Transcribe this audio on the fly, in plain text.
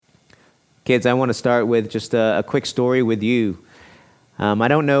Kids, I want to start with just a quick story with you. I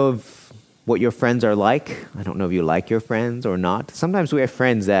don't know what your friends are like. I don't know if you like your friends or not. Sometimes we have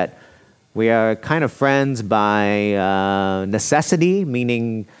friends that we are kind of friends by necessity,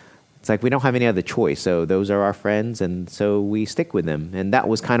 meaning it's like we don't have any other choice. So those are our friends, and so we stick with them. And that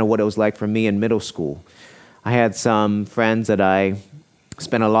was kind of what it was like for me in middle school. I had some friends that I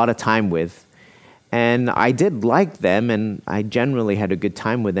spent a lot of time with, and I did like them, and I generally had a good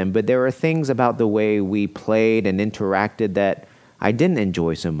time with them. But there were things about the way we played and interacted that I didn't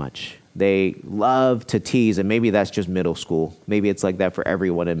enjoy so much. They loved to tease, and maybe that's just middle school. Maybe it's like that for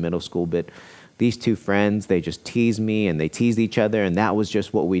everyone in middle school, but these two friends, they just teased me and they teased each other, and that was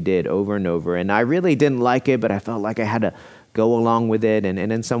just what we did over and over. And I really didn't like it, but I felt like I had to go along with it. And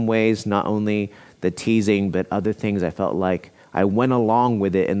in some ways, not only the teasing, but other things, I felt like I went along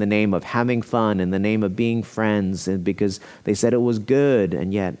with it in the name of having fun, in the name of being friends, and because they said it was good,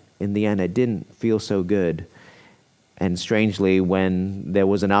 and yet in the end, it didn't feel so good. And strangely, when there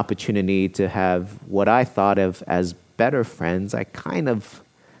was an opportunity to have what I thought of as better friends, I kind of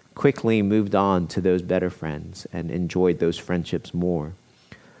quickly moved on to those better friends and enjoyed those friendships more.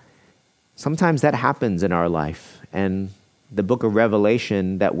 Sometimes that happens in our life, and the book of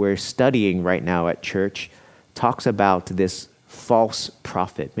Revelation that we're studying right now at church talks about this false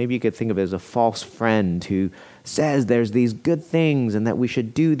prophet. Maybe you could think of it as a false friend who says there's these good things and that we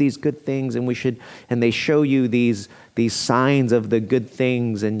should do these good things, and they show you these signs of the good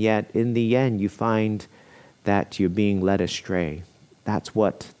things, and yet in the end you find that you're being led astray. That's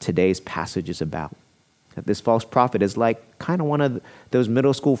what today's passage is about. That this false prophet is like kind of one of those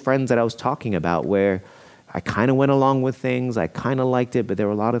middle school friends that I was talking about, where I kind of went along with things, I kind of liked it, but there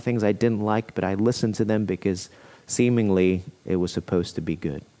were a lot of things I didn't like, but I listened to them because seemingly it was supposed to be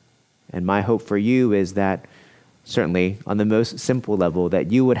good. And my hope for you is that, certainly on the most simple level,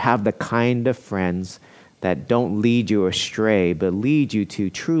 that you would have the kind of friends that don't lead you astray, but lead you to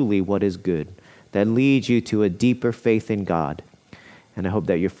truly what is good, that lead you to a deeper faith in God. And I hope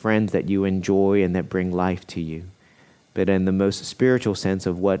that your friends that you enjoy and that bring life to you. But in the most spiritual sense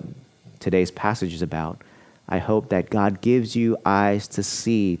of what today's passage is about, I hope that God gives you eyes to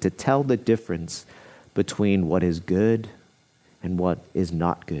see, to tell the difference between what is good and what is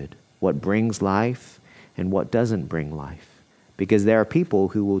not good, what brings life and what doesn't bring life. Because there are people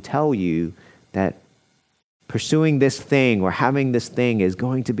who will tell you that pursuing this thing or having this thing is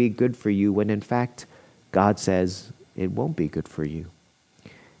going to be good for you, when in fact, God says it won't be good for you.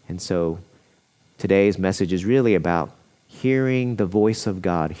 And so today's message is really about hearing the voice of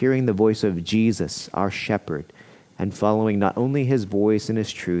God, hearing the voice of Jesus, our shepherd, and following not only his voice and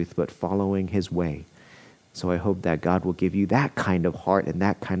his truth, but following his way. So I hope that God will give you that kind of heart and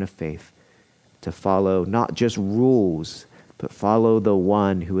that kind of faith to follow not just rules, but follow the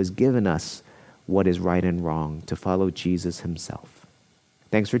one who has given us what is right and wrong, to follow Jesus himself.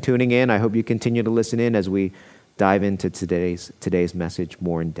 Thanks for tuning in. I hope you continue to listen in as we dive into today's message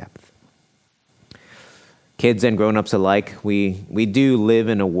more in depth. Kids and grown-ups alike, we do live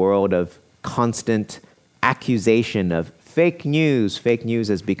in a world of constant accusation of fake news. Fake news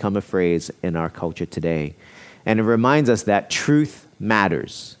has become a phrase in our culture today. And it reminds us that truth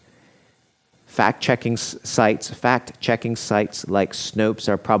matters. Fact-checking sites like Snopes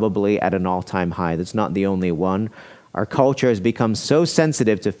are probably at an all-time high. That's not the only one. Our culture has become so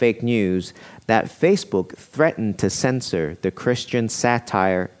sensitive to fake news that Facebook threatened to censor the Christian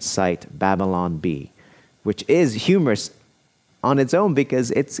satire site Babylon Bee, which is humorous on its own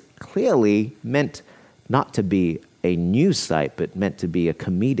because it's clearly meant not to be a news site, but meant to be a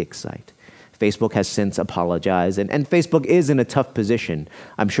comedic site. Facebook has since apologized, and Facebook is in a tough position.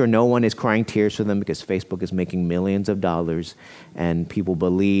 I'm sure no one is crying tears for them because Facebook is making millions of dollars, and people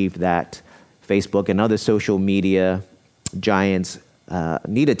believe that Facebook and other social media giants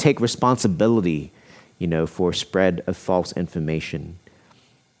need to take responsibility, for spread of false information.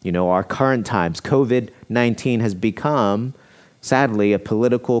 Our current times, COVID-19 has become, sadly, a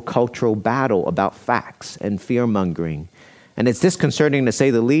political, cultural battle about facts and fear-mongering. And it's disconcerting to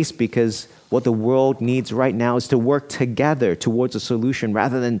say the least, because what the world needs right now is to work together towards a solution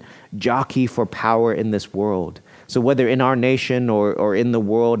rather than jockey for power in this world. So whether in our nation or in the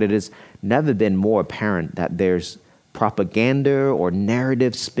world, it has never been more apparent that there's propaganda or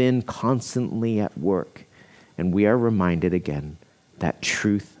narrative spin constantly at work. And we are reminded again that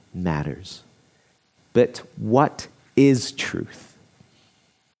truth matters. But what is truth?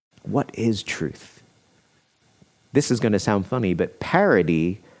 What is truth? This is going to sound funny, but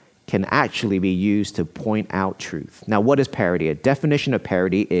parody can actually be used to point out truth. Now, what is parody? A definition of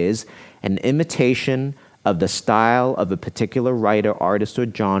parody is an imitation of the style of a particular writer, artist, or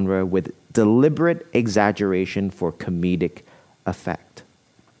genre with deliberate exaggeration for comedic effect.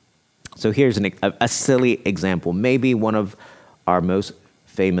 So here's a silly example. Maybe one of our most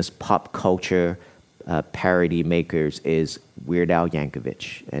famous pop culture parody makers is Weird Al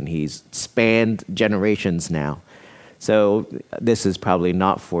Yankovic, and he's spanned generations now. So this is probably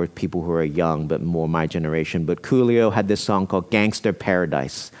not for people who are young, but more my generation. But Coolio had this song called Gangster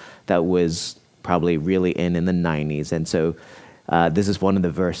Paradise that was probably really in the 90s. And so this is one of the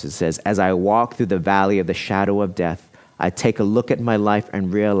verses. It says, "As I walk through the valley of the shadow of death, I take a look at my life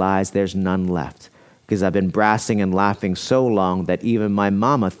and realize there's none left. Because I've been brassing and laughing so long that even my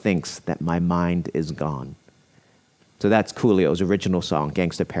mama thinks that my mind is gone." So that's Coolio's original song,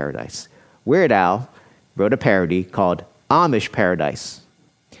 Gangsta Paradise. Weird Al wrote a parody called Amish Paradise.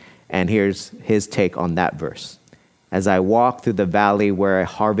 And here's his take on that verse. "As I walk through the valley where I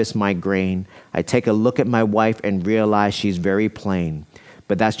harvest my grain, I take a look at my wife and realize she's very plain.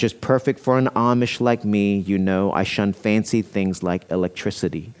 But that's just perfect for an Amish like me. You know, I shun fancy things like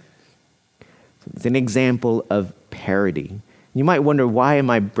electricity." It's an example of parody. You might wonder, why am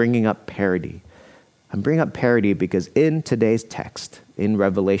I bringing up parody? I'm bringing up parody because in today's text, in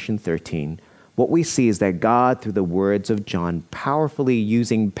Revelation 13, what we see is that God, through the words of John, powerfully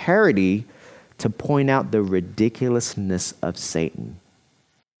using parody to point out the ridiculousness of Satan.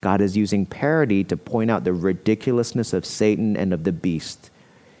 God is using parody to point out the ridiculousness of Satan and of the beast.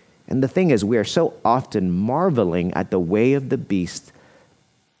 And the thing is, we are so often marveling at the way of the beast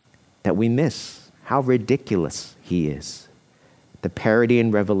that we miss how ridiculous he is. The parody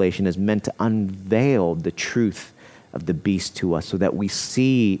in Revelation is meant to unveil the truth of the beast to us so that we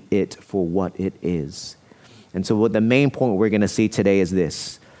see it for what it is. And so what the main point we're going to see today is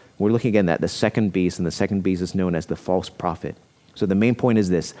this. We're looking again at the second beast, and the second beast is known as the false prophet. So the main point is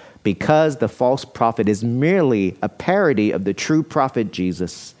this. Because the false prophet is merely a parody of the true prophet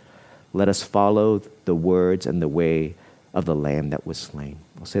Jesus, let us follow the words and the way of the Lamb that was slain.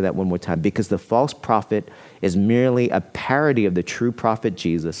 I'll say that one more time. Because the false prophet is merely a parody of the true prophet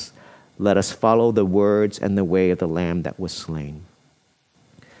Jesus, let us follow the words and the way of the Lamb that was slain.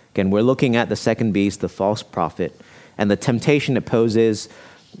 Again, we're looking at the second beast, the false prophet, and the temptation it poses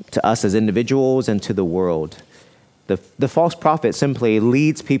to us as individuals and to the world. The false prophet simply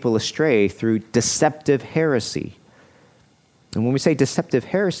leads people astray through deceptive heresy. And when we say deceptive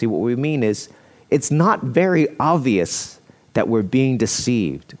heresy, what we mean is it's not very obvious that we're being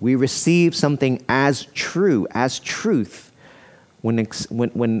deceived. We receive something as true, as truth,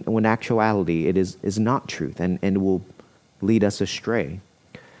 when actuality it is not truth and will lead us astray.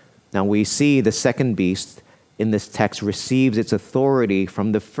 Now we see the second beast in this text receives its authority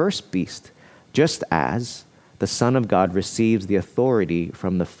from the first beast, just as the Son of God receives the authority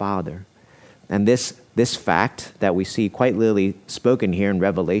from the Father. And this fact that we see quite clearly spoken here in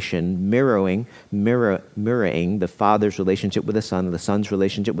Revelation, mirroring the Father's relationship with the Son, and the Son's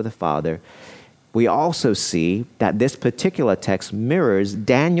relationship with the Father, we also see that this particular text mirrors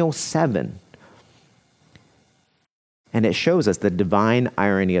Daniel 7. And it shows us the divine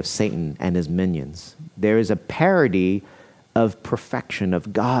irony of Satan and his minions. There is a parody of perfection,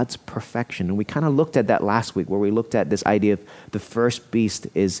 of God's perfection. And we kind of looked at that last week, where we looked at this idea of the first beast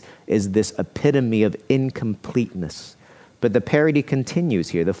is this epitome of incompleteness. But the parody continues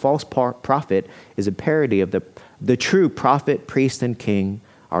here. The false prophet is a parody of the true prophet, priest, and king,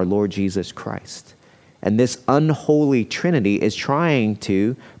 our Lord Jesus Christ. And this unholy trinity is trying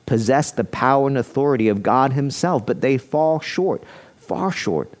to possess the power and authority of God himself, but they fall short, far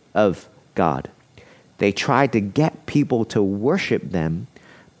short of God. They try to get people to worship them,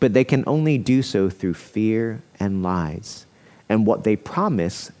 but they can only do so through fear and lies. And what they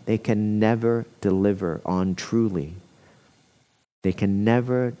promise, they can never deliver on truly. They can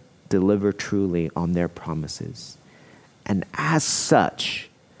never deliver truly on their promises. And as such,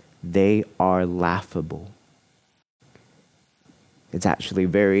 they are laughable. It's actually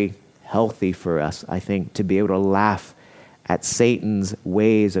very healthy for us, I think, to be able to laugh at Satan's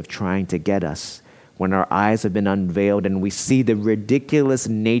ways of trying to get us when our eyes have been unveiled and we see the ridiculous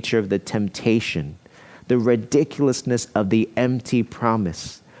nature of the temptation, the ridiculousness of the empty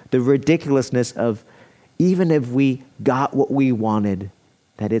promise, the ridiculousness of even if we got what we wanted,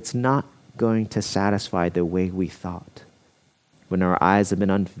 that it's not going to satisfy the way we thought. When our eyes have been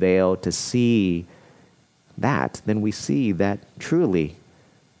unveiled to see that, then we see that truly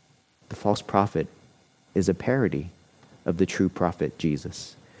the false prophet is a parody of the true prophet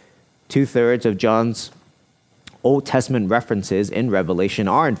Jesus. 2/3 of John's Old Testament references in Revelation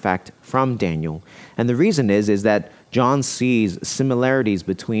are in fact from Daniel. And the reason is that John sees similarities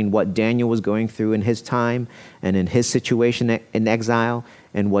between what Daniel was going through in his time and in his situation in exile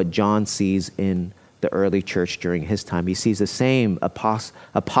and what John sees in the early church during his time. He sees the same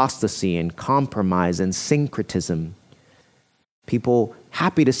apostasy and compromise and syncretism. People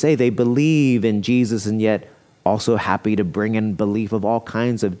happy to say they believe in Jesus and yet also happy to bring in belief of all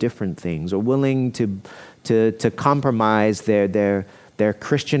kinds of different things, or willing to compromise their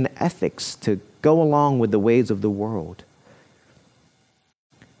Christian ethics to go along with the ways of the world.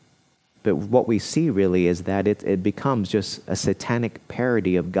 But what we see really is that it becomes just a satanic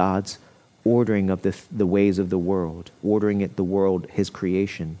parody of God's ordering of the ways of the world, ordering the world, his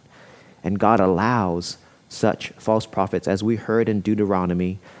creation. And God allows such false prophets, as we heard in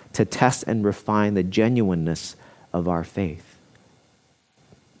Deuteronomy, to test and refine the genuineness of our faith.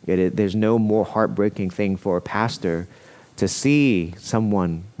 There's no more heartbreaking thing for a pastor to see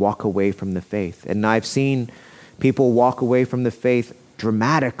someone walk away from the faith. And I've seen people walk away from the faith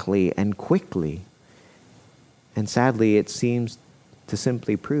dramatically and quickly. And sadly, it seems to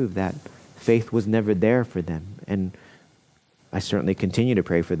simply prove that faith was never there for them. And I certainly continue to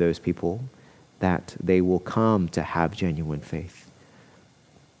pray for those people that they will come to have genuine faith.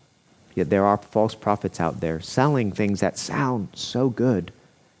 Yet there are false prophets out there selling things that sound so good,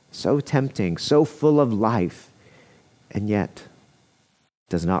 so tempting, so full of life, and yet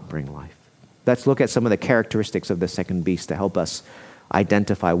does not bring life. Let's look at some of the characteristics of the second beast to help us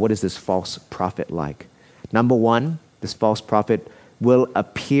identify what is this false prophet like. Number one, this false prophet will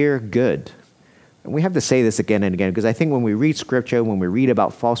appear good. And we have to say this again and again, because I think when we read Scripture, when we read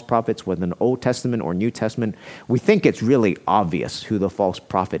about false prophets, whether in the Old Testament or New Testament, we think it's really obvious who the false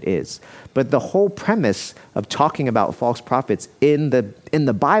prophet is. But the whole premise of talking about false prophets in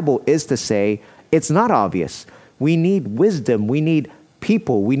the Bible is to say it's not obvious. We need wisdom, we need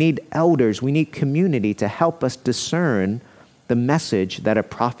people, we need elders, we need community to help us discern the message that a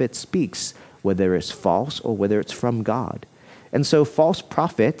prophet speaks, whether it's false or whether it's from God. And so false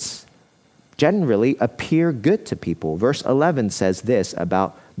prophets generally appear good to people. Verse 11 says this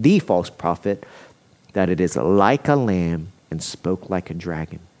about the false prophet, that it is like a lamb and spoke like a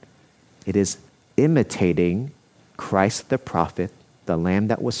dragon. It is imitating Christ the prophet, the lamb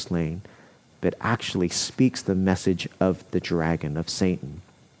that was slain, but actually speaks the message of the dragon, of Satan.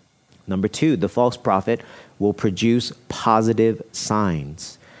 Number two, the false prophet will produce positive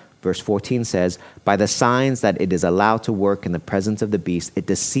signs. Verse 14 says, by the signs that it is allowed to work in the presence of the beast, it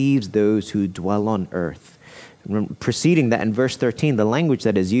deceives those who dwell on earth. Preceding that, in verse 13, the language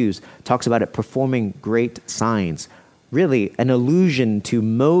that is used talks about it performing great signs. Really, an allusion to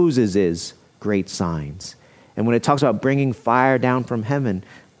Moses' great signs. And when it talks about bringing fire down from heaven,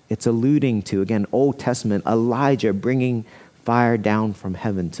 it's alluding to, again, Old Testament, Elijah bringing fire down from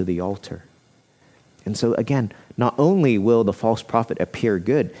heaven to the altar. And so, again, not only will the false prophet appear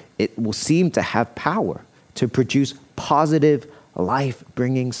good, it will seem to have power to produce positive,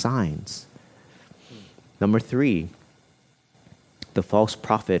 life-bringing signs. Number three, the false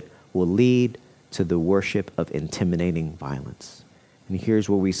prophet will lead to the worship of intimidating violence. And here's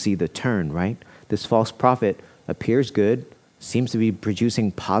where we see the turn, right? This false prophet appears good, seems to be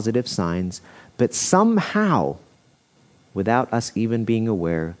producing positive signs, but somehow, without us even being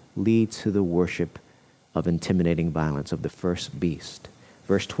aware, leads to the worship of intimidating violence of the first beast.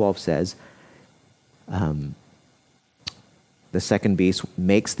 Verse 12 says, the second beast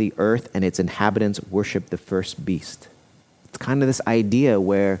makes the earth and its inhabitants worship the first beast. It's kind of this idea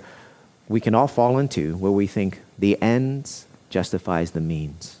where we can all fall into, where we think the ends justifies the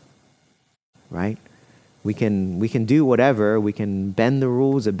means, right? We can do whatever, we can bend the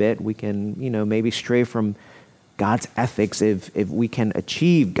rules a bit, we can, maybe stray from God's ethics if we can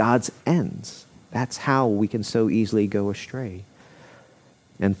achieve God's ends. That's how we can so easily go astray.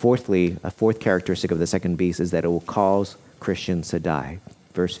 And fourthly, a fourth characteristic of the second beast is that it will cause Christians to die.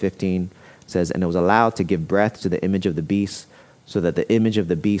 Verse 15 says, and it was allowed to give breath to the image of the beast, so that the image of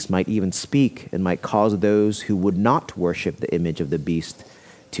the beast might even speak and might cause those who would not worship the image of the beast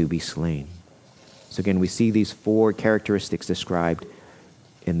to be slain. So again, we see these four characteristics described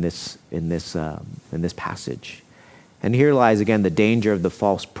in this passage. And here lies again the danger of the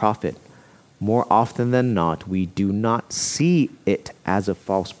false prophet. More often than not, we do not see it as a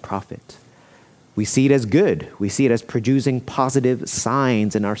false prophet. We see it as good. We see it as producing positive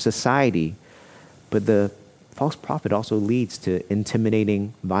signs in our society. But the false prophet also leads to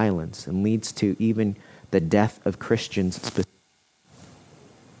intimidating violence and leads to even the death of Christians.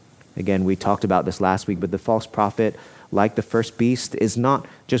 Again, we talked about this last week, but the false prophet, like the first beast, is not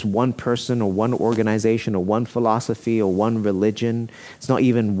just one person or one organization or one philosophy or one religion. It's not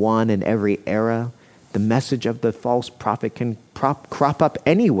even one in every era, The message of the false prophet can crop up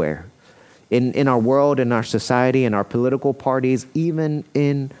anywhere in our world, in our society, in our political parties, even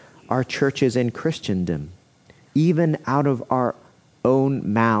in our churches and Christendom, even out of our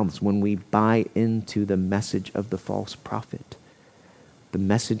own mouths when we buy into the message of the false prophet. The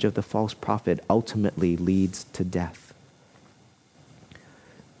message of the false prophet ultimately leads to death.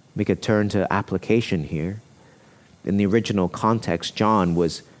 We could turn to application here. In the original context, John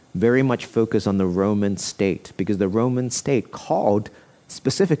was very much focused on the Roman state because the Roman state called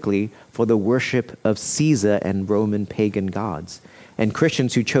specifically for the worship of Caesar and Roman pagan gods. And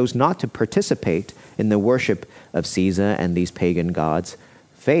Christians who chose not to participate in the worship of Caesar and these pagan gods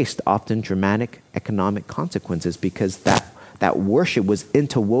faced often dramatic economic consequences because that worship was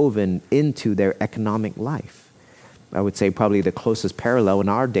interwoven into their economic life. I would say probably the closest parallel in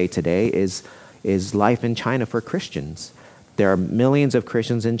our day today is life in China for Christians. There are millions of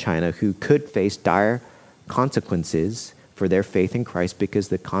Christians in China who could face dire consequences for their faith in Christ because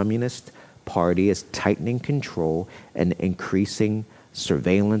the Communist Party is tightening control and increasing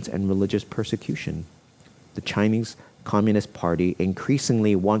surveillance and religious persecution. The Chinese Communist Party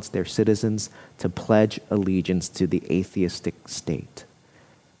increasingly wants their citizens to pledge allegiance to the atheistic state.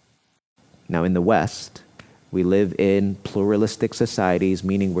 Now, in the West, we live in pluralistic societies,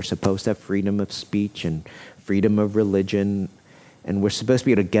 meaning we're supposed to have freedom of speech and freedom of religion, and we're supposed to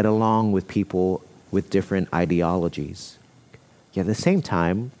be able to get along with people with different ideologies. Yet at the same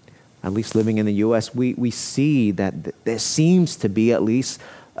time, at least living in the U.S., we see that there seems to be at least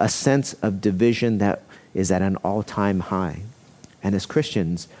a sense of division that is at an all-time high. And as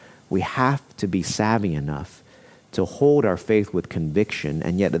Christians, we have to be savvy enough to hold our faith with conviction,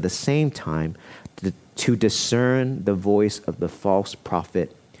 and yet at the same time, to discern the voice of the false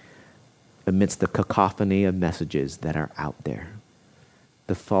prophet amidst the cacophony of messages that are out there.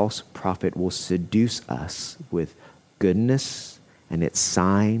 The false prophet will seduce us with goodness and its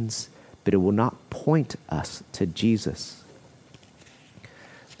signs, but it will not point us to Jesus.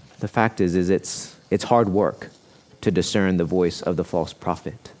 The fact is it's hard work to discern the voice of the false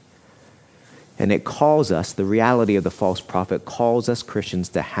prophet. And it calls us, the reality of the false prophet calls us Christians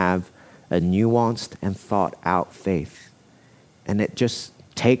to have a nuanced and thought out faith. And it just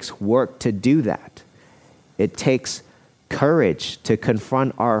takes work to do that. It takes courage to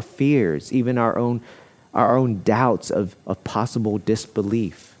confront our fears, even our own doubts of possible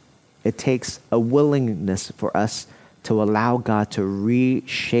disbelief. It takes a willingness for us to allow God to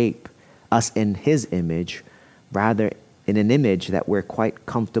reshape us in His image, rather in an image that we're quite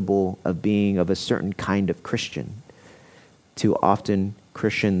comfortable of being of a certain kind of Christian. Too often,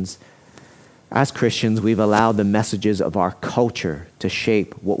 as Christians, we've allowed the messages of our culture to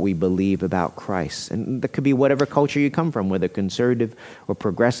shape what we believe about Christ. And that could be whatever culture you come from, whether conservative or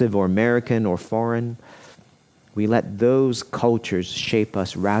progressive or American or foreign. We let those cultures shape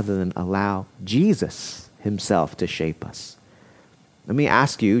us rather than allow Jesus Himself to shape us. Let me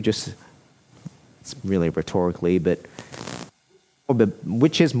ask you, it's really rhetorically, but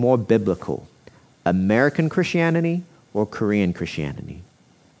which is more biblical, American Christianity or Korean Christianity?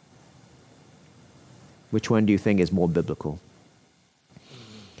 Which one do you think is more biblical?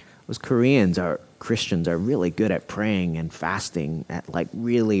 Those Christians are really good at praying and fasting at like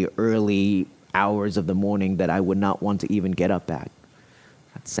really early hours of the morning that I would not want to even get up at.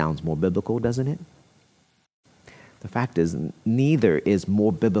 That sounds more biblical, doesn't it? The fact is, neither is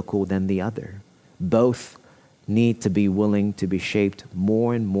more biblical than the other. Both need to be willing to be shaped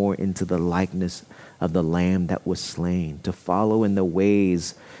more and more into the likeness of the Lamb that was slain, to follow in the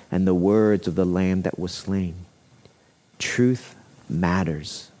ways and the words of the Lamb that was slain. Truth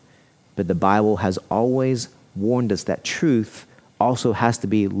matters, but the Bible has always warned us that truth also has to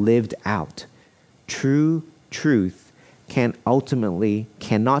be lived out. True truth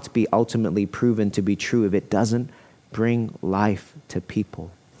cannot be ultimately proven to be true if it doesn't bring life to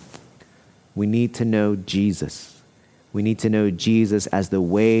people. We need to know Jesus. We need to know Jesus as the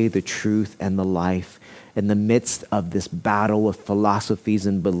way, the truth, and the life in the midst of this battle of philosophies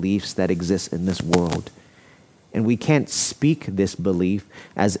and beliefs that exist in this world. And we can't speak this belief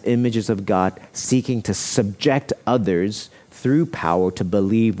as images of God seeking to subject others through power to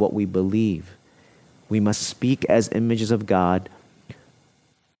believe what we believe. We must speak as images of God,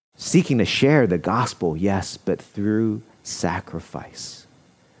 seeking to share the gospel, yes, but through sacrifice,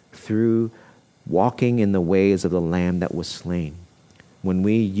 through walking in the ways of the Lamb that was slain. When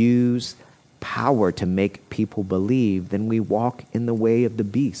we use power to make people believe, then we walk in the way of the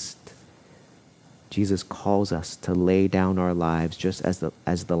beast. Jesus calls us to lay down our lives just as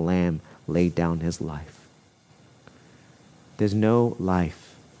the Lamb laid down His life. There's no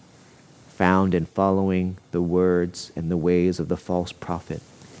life found in following the words and the ways of the false prophet.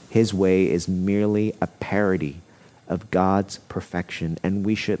 His way is merely a parody of God's perfection, and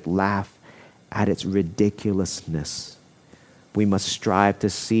we should laugh at its ridiculousness. We must strive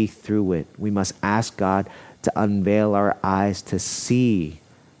to see through it. We must ask God to unveil our eyes to see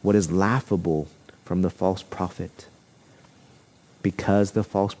what is laughable from the false prophet. Because the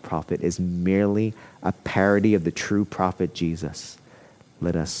false prophet is merely a parody of the true prophet Jesus,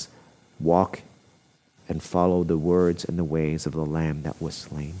 let us walk and follow the words and the ways of the Lamb that was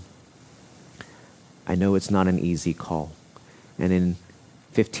slain. I know it's not an easy call, and in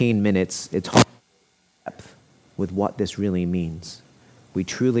 15 minutes, it's hard to depth with what this really means. We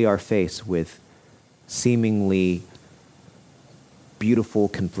truly are faced with seemingly beautiful,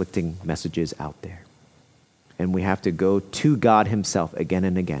 conflicting messages out there. And we have to go to God himself again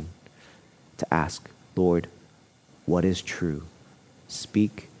and again to ask, Lord, what is true?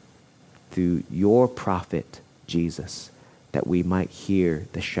 Speak through your prophet, Jesus, that we might hear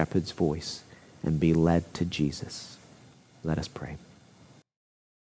the shepherd's voice and be led to Jesus. Let us pray.